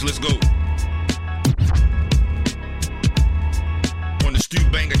Goons. Let's go. On the Stu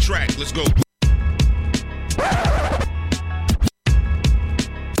Bangas track, let's go.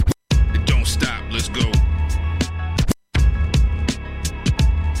 It don't stop, let's go.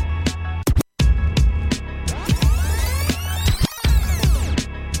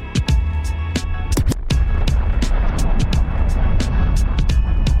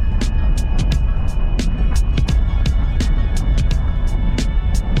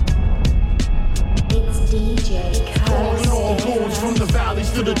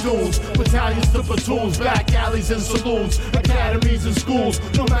 To the dunes, battalions to platoons, back alleys and saloons, academies and schools.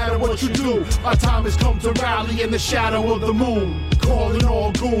 No matter what you do, our time has come to rally in the shadow of the moon. Calling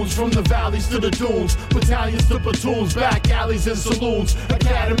all goons from the valleys to the dunes, battalions to platoons, back alleys and saloons,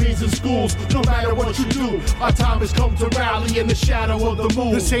 academies and schools. No matter what you do, our time has come to rally in the shadow of the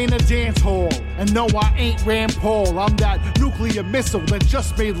moon. This ain't a dance hall, and no, I ain't Rand Paul. I'm that nuclear missile that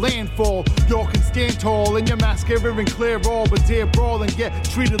just made landfall. Y'all can stand tall in your mascara and clear all, but dare brawl and get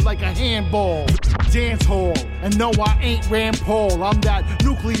treated like a handball. Dance hall, and no, I ain't Rand Paul. I'm that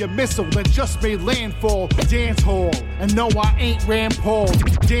nuclear missile that just made landfall. Dance hall, and no, I ain't Rand Paul.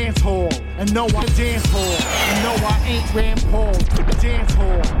 Dance hall, and no, I dance hall, and no, I ain't Rand Paul. Dance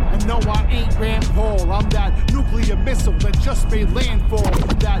hall, and no, I ain't Rand Paul. I'm that nuclear missile that just made landfall.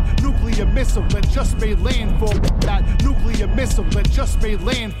 That nuclear missile that just made landfall. That nuclear missile that just made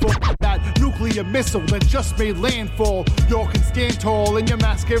landfall. That nuclear missile that just made landfall. Y'all can stand tall in your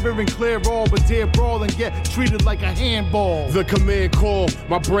mascara and clear all, but dare brawl and get treated like a handball. The command call,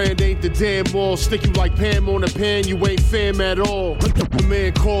 my brand ain't the damn mall. Stick you like Pam on a pan, you ain't fam at all.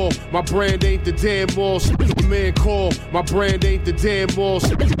 Command call, my brand ain't the damn mall. Command call, my brand ain't the damn mall.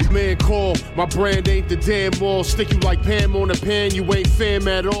 Command call, my brand ain't the damn mall. Stick you like Pam on a pan, you ain't fam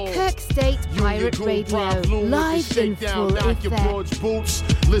at all. Kirk State Pirate Radio, live in full effect. Boots,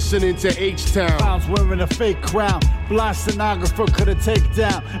 listening to H-Town. Clowns wearing a fake crown. Blind stenographer could've taken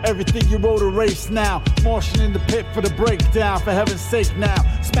down everything you wrote. Erase now. Martian in the pit for the breakdown. For heaven's sake now.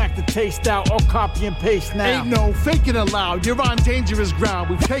 Smack the taste out or copy and paste now. Ain't no faking allowed. You're on dangerous ground.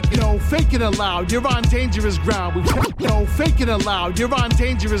 We've taken no faking allowed. You're on dangerous ground. We've taken no faking allowed. You're on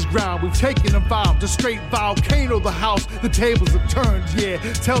dangerous ground. We've taken a vow to straight volcano the house. The tables have turned. Yeah.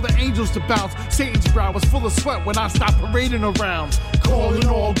 Tell the angels to bounce. Satan's brow was full of sweat when I stopped parading around. Calling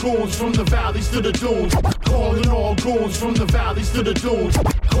all goons from the valleys to the dunes. Calling all goons from the valleys to the dunes.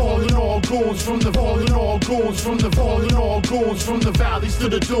 Calling all goons from the falling all goons from the falling all goons from the valleys to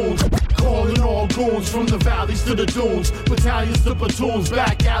the dunes. Calling all goons from the valleys to the dunes. Battalions to platoons,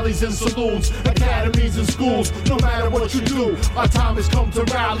 back alleys and saloons, academies and schools. No matter what you do, our time has come to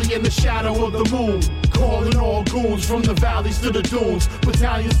rally in the shadow of the moon. Calling all goons from the valleys to the dunes.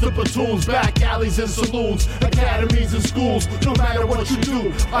 Battalions to platoons, back alleys and saloons, academies and schools. No matter what you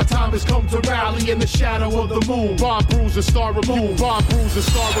do, our time has come to rally in the shadow of the moon. Bomb bruiser, star review. Bomb bruiser,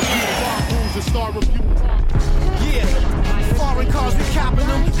 star review. Bomb bruiser, star review. Yeah. Foreign cars, we copping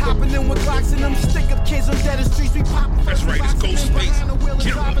them. Hopping in with Glocks in them. Stick up kids on dead streets, we popping. That's right, it's Ghostface.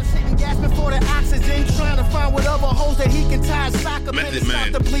 Hitting gas before the oxygen. Trying to find whatever holes that he can tie his sock up in and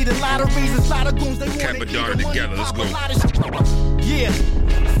start to bleed. A lot of reasons, a lot of goons, they want to Cappadonna together, let's go. Yeah,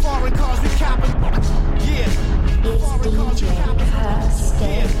 foreign cars, we copping. Yeah. Foreign cars, we copping.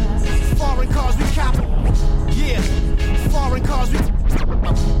 Yeah. Foreign cars, we copping. Yeah. Foreign cars, we.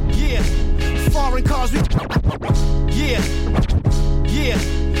 Yeah. Foreign cars, we. Yeah. Yeah.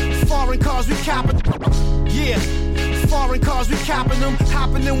 Foreign cars, we copping. Yeah. Foreign cars, we copping them.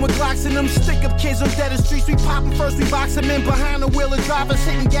 Hopping in with Glocks in them. Stick up kids on dead streets, we popping first, we box them in. Behind the wheel of drivers,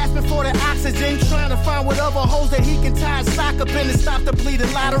 hitting gas before the oxygen. Trying to find whatever holes that he can tie his sock up in and stop the bleed. A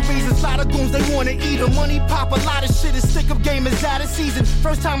lot of reasons, a lot of goons, they wanna eat him. Money pop, a lot of shit, his stick-up game is out of season.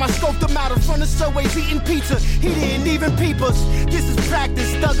 First time I scoped him out in front of Subways eating pizza. He didn't even peep us. This is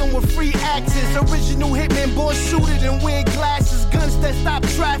practice, thugging with free axes. Original hitman, boy shooted in weird glasses. Guns that stop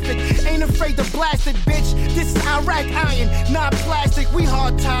traffic, ain't afraid to blast it, bitch. This is Iraq iron, not plastic. We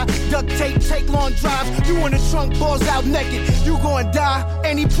hard tie, duct tape, take long drives. You in the trunk, balls out naked. You gon' die.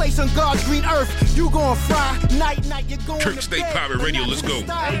 Any place on God's green earth, you gon' fry. Night, you're going Kirk State Pirate Radio, let's go.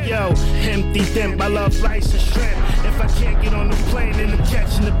 Hey yo, empty them, I love rice and shrimp. If I can't get on the plane, then I'm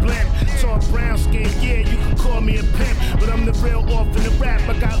catching the blimp. Tall brown skin, yeah, you can call me a pimp. But I'm the real orphan of rap,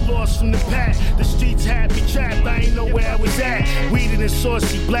 I got lost from the pack. The streets had me trapped, I ain't know where I was at. Weeded and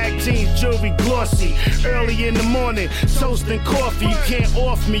saucy, black jeans, jewelry glossy. Early in the morning, toast and coffee. You can't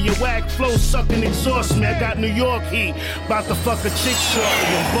off me, your whack flow sucking exhaust me. I got New York heat, bout to fuck a chick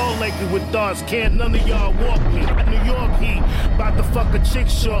shortly. I'm bow-legged with darts, can't none of y'all walk me. New York heat, bout to fuck a chick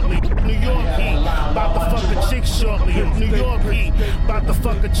shortly. New York heat, bout to fuck a chick shortly. New York heat, bout to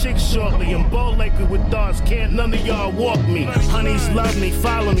fuck a chick shortly. I'm bow-legged with darts, can't none of y'all walk me. Honeys love me,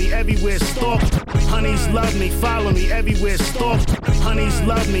 follow me everywhere, stalk. Honeys love me, follow me everywhere, stalk. Honeys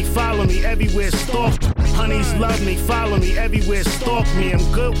love me, follow me everywhere, stalk. Honeys love me, follow me everywhere, stalk me.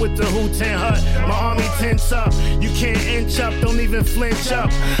 I'm good with the Hooten Hut, my army tense up. You can't inch up, don't even flinch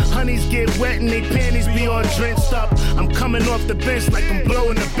up. Honeys get wet and they panties be all drenched up. I'm coming off the bench like I'm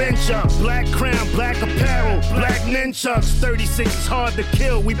blowing the bench up. Black crown, black apparel, black nunchucks. 36 is hard to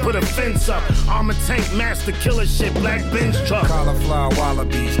kill, we put a fence up. Armor tank, master killer shit, black Benz truck. Cauliflower,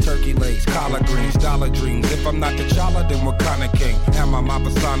 wallabies, turkey legs, collard greens, dollar dreams. If I'm not the Chala, then what kind of king? Am I my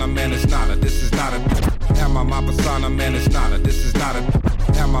persona, man, it's not a, this is not a. Am I my persona, man, it's not a, this is not a.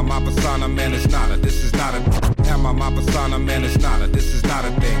 Am I my persona, man, it's not a, this is not a. Am I my persona, man, it's not a, this is not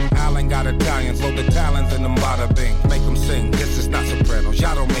a thing. Allen got Italians, load the talons in them bada bing. Make them sing, this is not Sopranos,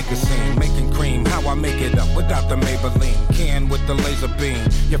 y'all don't make a scene. Making cream, how I make it up without the Maybelline. Can with the laser beam.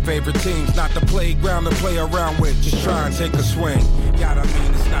 Your favorite team's not the playground to play around with, just try and take a swing. Y'all I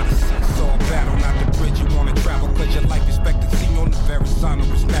mean, it's not a seesaw battle, not the bridge you wanna travel, cause your life expectancy on the very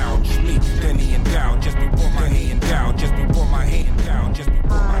sonorous now. Just me, Denny and down, just before my hand down, just before my hand down, just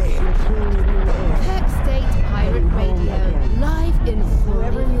before my hand down. Kirk State Pirate Radio, live in full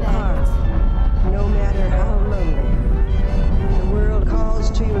Whoever you are, no matter how lonely, the world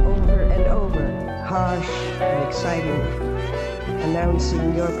calls to you over and over, harsh and exciting,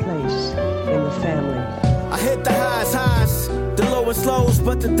 announcing your place in the family. I hit the highs, the lowest lows,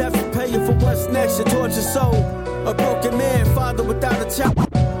 but the death will pay you for what's next. You torture soul, a broken man, father without a child.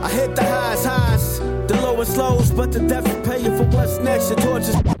 I hit the highs, the lowest lows, but the death will pay you for what's next. You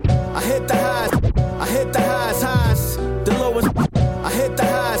torture. I hit the highs, the lowest. I hit the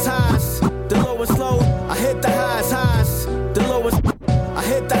highs, the lowest low. I hit the highs, the lowest. I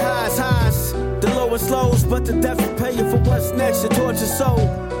hit the highs, the lowest lows, but the death will pay you for what's next. You torture soul.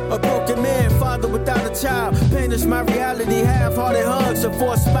 A broken man, father without a child. Pain is my reality, half-hearted hugs and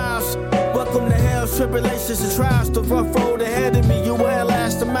forced smiles. Welcome to hell's tribulations and trials. The rough road ahead of me, you will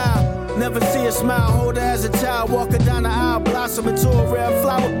last a mile. Never see a smile, hold her as a child. Walking down the aisle, blossom into a rare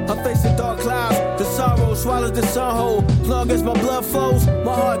flower. Her face in dark clouds, the sorrow swallows the sun whole. As long as my blood flows,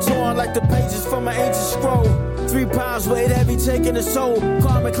 my heart torn like the pages from an ancient scroll. 3 pounds weight heavy, taking a soul.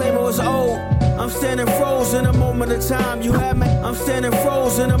 Karma claim it was old. I'm standing frozen a moment of time. You had me. I'm standing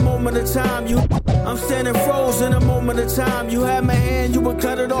frozen a moment of time. I'm standing frozen a moment of time. You had my hand, you would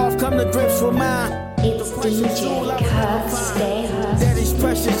cut it off. Come to grips with mine. It's DJ Kirk State. Daddy's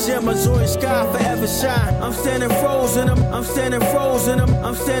precious gem, Missouri sky forever shine. I'm standing frozen. I'm standing frozen.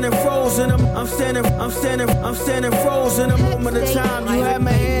 I'm standing frozen. I'm standing frozen a moment of time. You had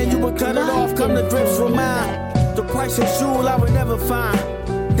my hand, you would cut it off. Come to grips with mine. The price of jewel I would never find.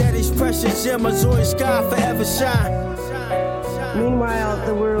 Daddy's precious gem, Missouri sky forever shine. Meanwhile,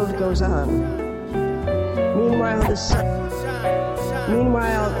 the world goes on. Meanwhile, the sun.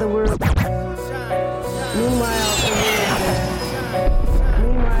 Meanwhile, the world. Meanwhile, the world goes on.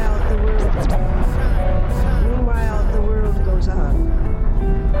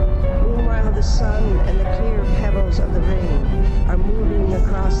 the sun and the clear pebbles of the rain are moving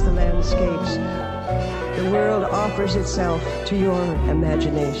across the landscapes, the world offers itself to your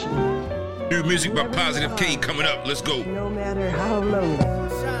imagination. New music by Positive K coming up. Let's go. No matter how lonely.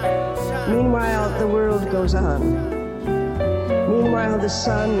 Meanwhile, the world goes on. Meanwhile, the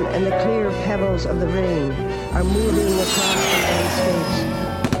sun and the clear pebbles of the rain are moving across the landscapes.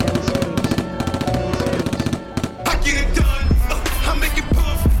 I get it done. I make it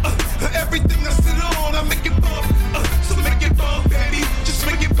pump. Everything I sit on, I make it bump. So make it bump, baby. Just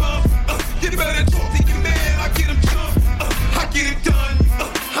make it bump. You better talk to your man. I get him jump. I get it done.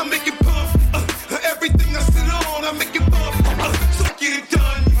 I make it pump. Everything I sit on, I make it bump. So I get it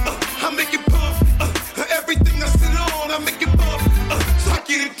done. I make it pump. Everything I sit on, I make it bump. So I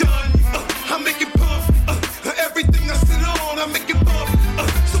get it done. I make it pump. Everything I sit on, I make it bump.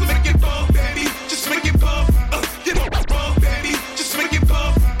 So make it bump, baby. Just make it bump. Get it bump, baby. Just make it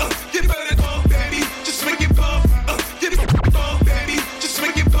bump. Get better bump, baby. Just make it bump. Get it bump, baby. Just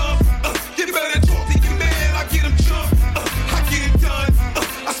make it bump. Get better talk to your man. I get him jump. I get it done.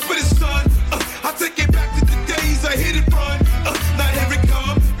 I spit it, son. I take it back to the days I hit it run. Now here it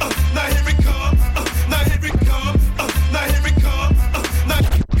come. Now here it come. Now here it come. Now here it come. Now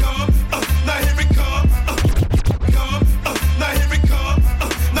here it come. Now here it come. Come. Now here it come.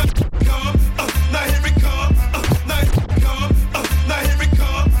 Now come. Now here it come. Now come. Now here it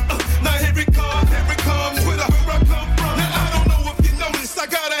come. Now here it come. Here it comes. Where I come from. Now I don't know if you noticed. I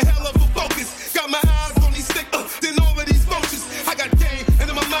got a hell of a focus. Got my eyes on these sticks. Then over these vultures. I got game, and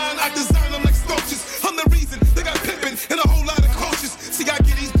in my mind I design them like sculptures. I'm the reason they got pimping and a whole lot of coaches. See, I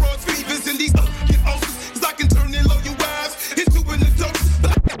get these broad fevers and these get ulcers. Cause I can turn their loyal wives into an adult.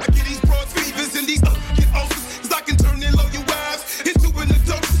 I get these broad fevers and these get ulcers. Cause I can turn their loyal wives into an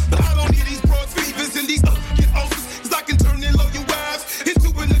adult. But I don't need these broad fevers and these get ulcers. Cause I can turn their loyal wives into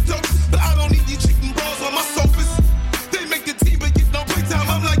an adult. But I don't need these chicken bras on my sofas. They make the team but get no playtime.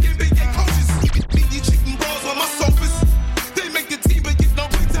 I'm like NBA coaches. Need these chicken bras on my sofas. They make the team but get no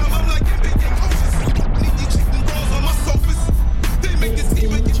playtime. I'm like NBA coaches. Need these chicken bras on my sofas. They make the team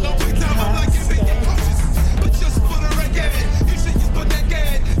but get no playtime. I'm like NBA coaches. But just for the record, you should use for that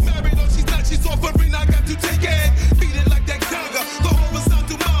gag. Married or she's not, she's offering. I got to take it. Beat it like that conga. The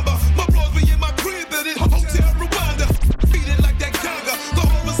horizontal mamba. My bros be in my crib at it. Hotel Rwanda. Beat it like that conga. The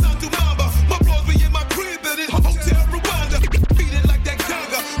horizontal mamba. My bros be in my crib at it. Hotel Rwanda. Beat it like that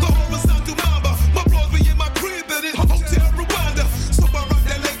conga. The horizontal mamba. My bros be in my crib at it. Hotel Rwanda. So I rock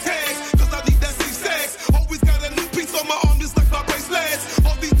that leg tags. Cause I need that 6 stacks. Always got a new piece on my arm just like my bracelets.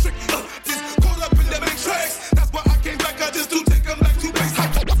 All these tricks, just caught up in them big tracks. That's why I came back. I just do take them back to base.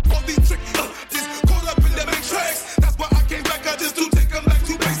 All these tricks, just caught up in them big tracks. That's why I came back. I just do take them back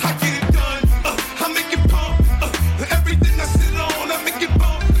to base. I get it done. I make it pump. Everything I sit on, I make it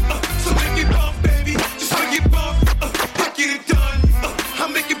bump. So make it bump, baby. Just make it bump. I get it done. I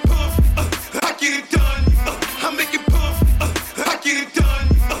make it pump. I get it done. I make it pump. I get it done.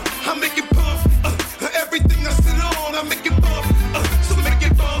 I make it pump. Everything I sit on, I make it bump. So make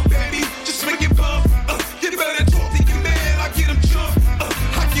it bump, baby. Just make it bump. Get better talk to your man. I get him jump.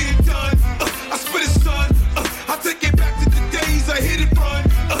 I get it done. I spit it, son. I take it back to the days I hit it run.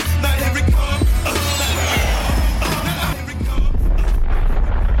 Now here it come.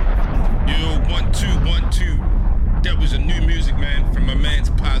 Yo, 1 2 1 2. That was a new music, man, from my man's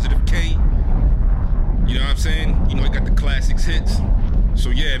Positive K. You know what I'm saying? You know, he got the classics hits. So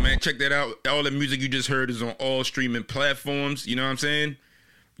yeah, man, check that out. All the music you just heard is on all streaming platforms. You know what I'm saying?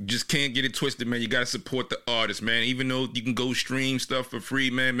 You just can't get it twisted, man. You gotta support the artist, man. Even though you can go stream stuff for free,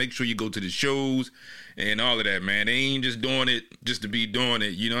 man, make sure you go to the shows and all of that, man. They ain't just doing it just to be doing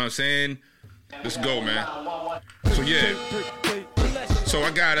it. You know what I'm saying? Let's go, man. So yeah. So I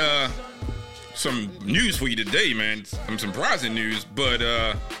got some news for you today, man. Some surprising news, but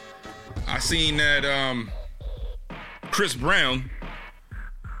I seen that Chris Brown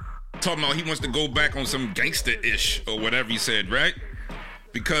talking about he wants to go back on some gangster-ish or whatever he said, right?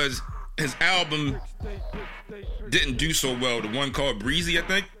 Because his album didn't do so well. The one called Breezy, I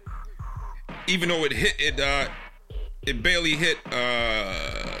think. Even though it barely hit,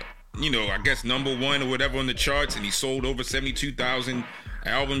 I guess #1 or whatever on the charts, and he sold over 72,000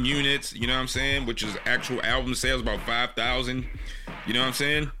 album units, you know what I'm saying? Which is actual album sales, about 5,000, you know what I'm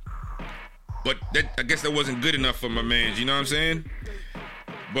saying? But I guess that wasn't good enough for my man, you know what I'm saying?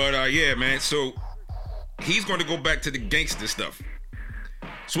 But yeah, man, so he's going to go back to the gangster stuff.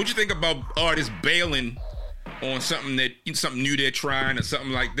 So what you think about artists bailing on something new they're trying or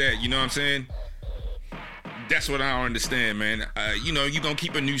something like that, you know what I'm saying? That's what I don't understand, man. You're going to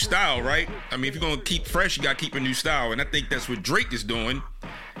keep a new style, right? I mean, if you're going to keep fresh, you got to keep a new style. And I think that's what Drake is doing.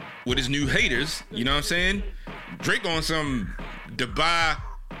 with his new haters. You know what I'm saying? Drake on some Dubai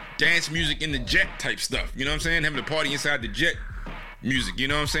dance music in the jet type stuff. You know what I'm saying? Having a party inside the jet music. You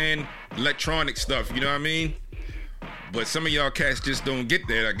know what I'm saying? Electronic stuff. You know what I mean? But some of y'all cats just don't get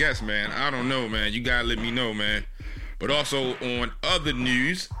that, I guess, man. I don't know, man. You gotta let me know, man. But also on other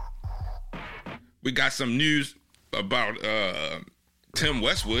news, we got some news about Tim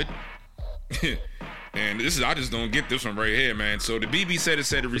Westwood. And I just don't get this one right here, man. So the BBC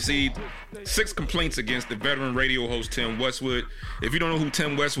said it received 6 complaints against the veteran radio host Tim Westwood. If you don't know who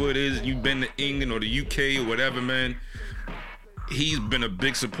Tim Westwood is, you've been to England or the UK or whatever, man. He's been a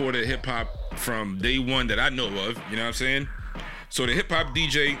big supporter of hip hop from day one that I know of. You know what I'm saying? So the hip hop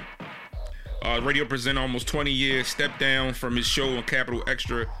DJ, radio presenter, almost 20 years, stepped down from his show on Capital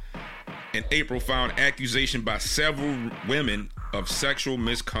Extra in April, found accusation by several women of sexual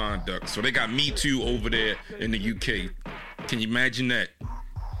misconduct. So they got Me Too over there in the UK. Can you imagine that?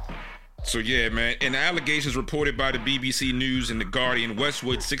 So yeah, man. In the allegations reported by the BBC News and The Guardian,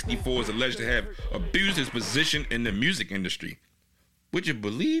 Westwood, 64, is alleged to have abused his position in the music industry. Would you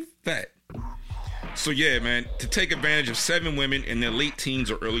believe that? So yeah, man, to take advantage of 7 women in their late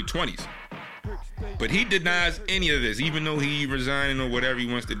teens or early 20s. But he denies any of this, even though he resigning or whatever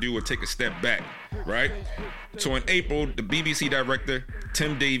he wants to do or take a step back, right? So in April, the BBC director,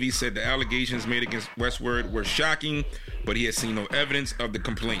 Tim Davies, said the allegations made against Westwood were shocking, but he has seen no evidence of the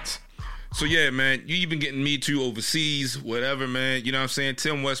complaints. So yeah, man, you even getting Me Too overseas, whatever, man. You know what I'm saying?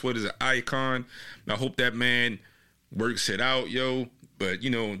 Tim Westwood is an icon. I hope that man works it out, yo. But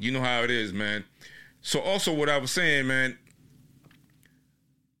you know how it is, man. So also what I was saying, man,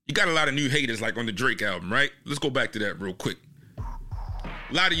 you got a lot of new haters like on the Drake album, right? Let's go back to that real quick.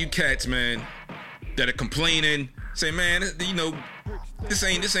 A lot of you cats, man, that are complaining, say, man, you know, this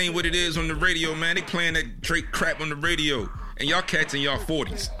ain't what it is on the radio, man. They playing that Drake crap on the radio. And y'all cats in y'all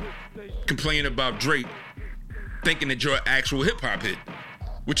 40s complaining about Drake, thinking that you're an actual hip-hop hit.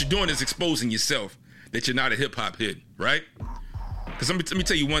 What you're doing is exposing yourself that you're not a hip-hop hit, right? Because let me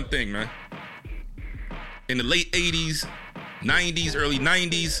tell you one thing, man. In the late 80s, 90s, early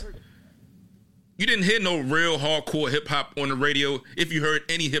 90s, you didn't hear no real hardcore hip-hop on the radio, if you heard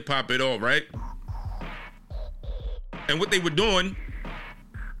any hip-hop at all, right? And what they were doing,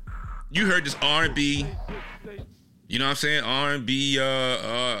 you heard this R&B, you know what I'm saying? R&B,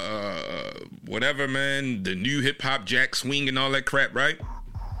 whatever, man, the new hip-hop, jack swing and all that crap, right?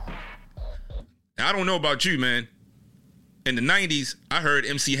 Now, I don't know about you, man. In the 90s, I heard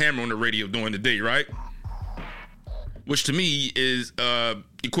MC Hammer on the radio during the day, right? Which to me is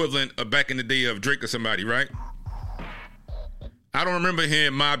equivalent of back in the day of Drake or somebody, right? I don't remember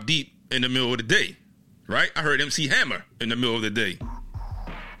hearing Mobb Deep in the middle of the day, right? I heard MC Hammer in the middle of the day.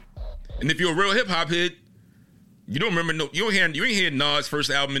 And if you're a real hip hop head, you don't remember you ain't hear Nas' first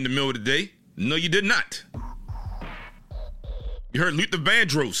album in the middle of the day. No, you did not. You heard Luther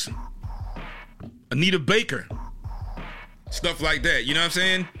Vandross, Anita Baker, stuff like that. You know what I'm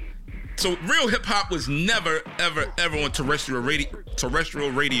saying? So real hip hop was never, ever, ever on terrestrial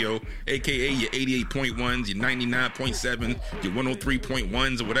radio, aka your 88.1s, your 99.7, your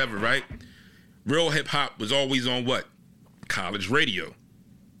 103.1s or whatever, right? Real hip hop was always on what? College radio.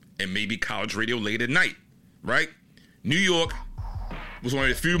 And maybe college radio late at night, right? New York was one of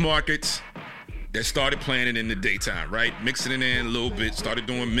the few markets that started playing it in the daytime, right? Mixing it in a little bit, started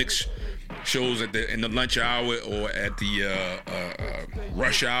doing mix shows in the lunch hour or at the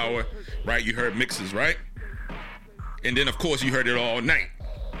rush hour, right? You heard mixes, right? And then, of course, you heard it all night.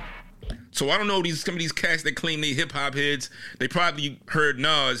 So I don't know, some of these cats that claim they hip-hop heads, they probably heard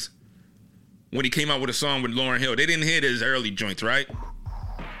Nas when he came out with a song with Lauryn Hill. They didn't hear his early joints, right?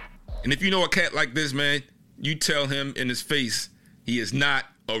 And if you know a cat like this, man, you tell him in his face he is not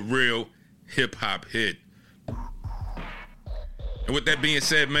a real hip-hop head. And with that being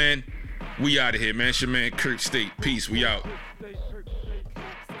said, man, we out of here, man. It's your man, Kirk State. Peace. We out.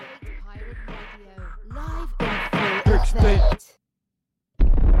 Kirk State.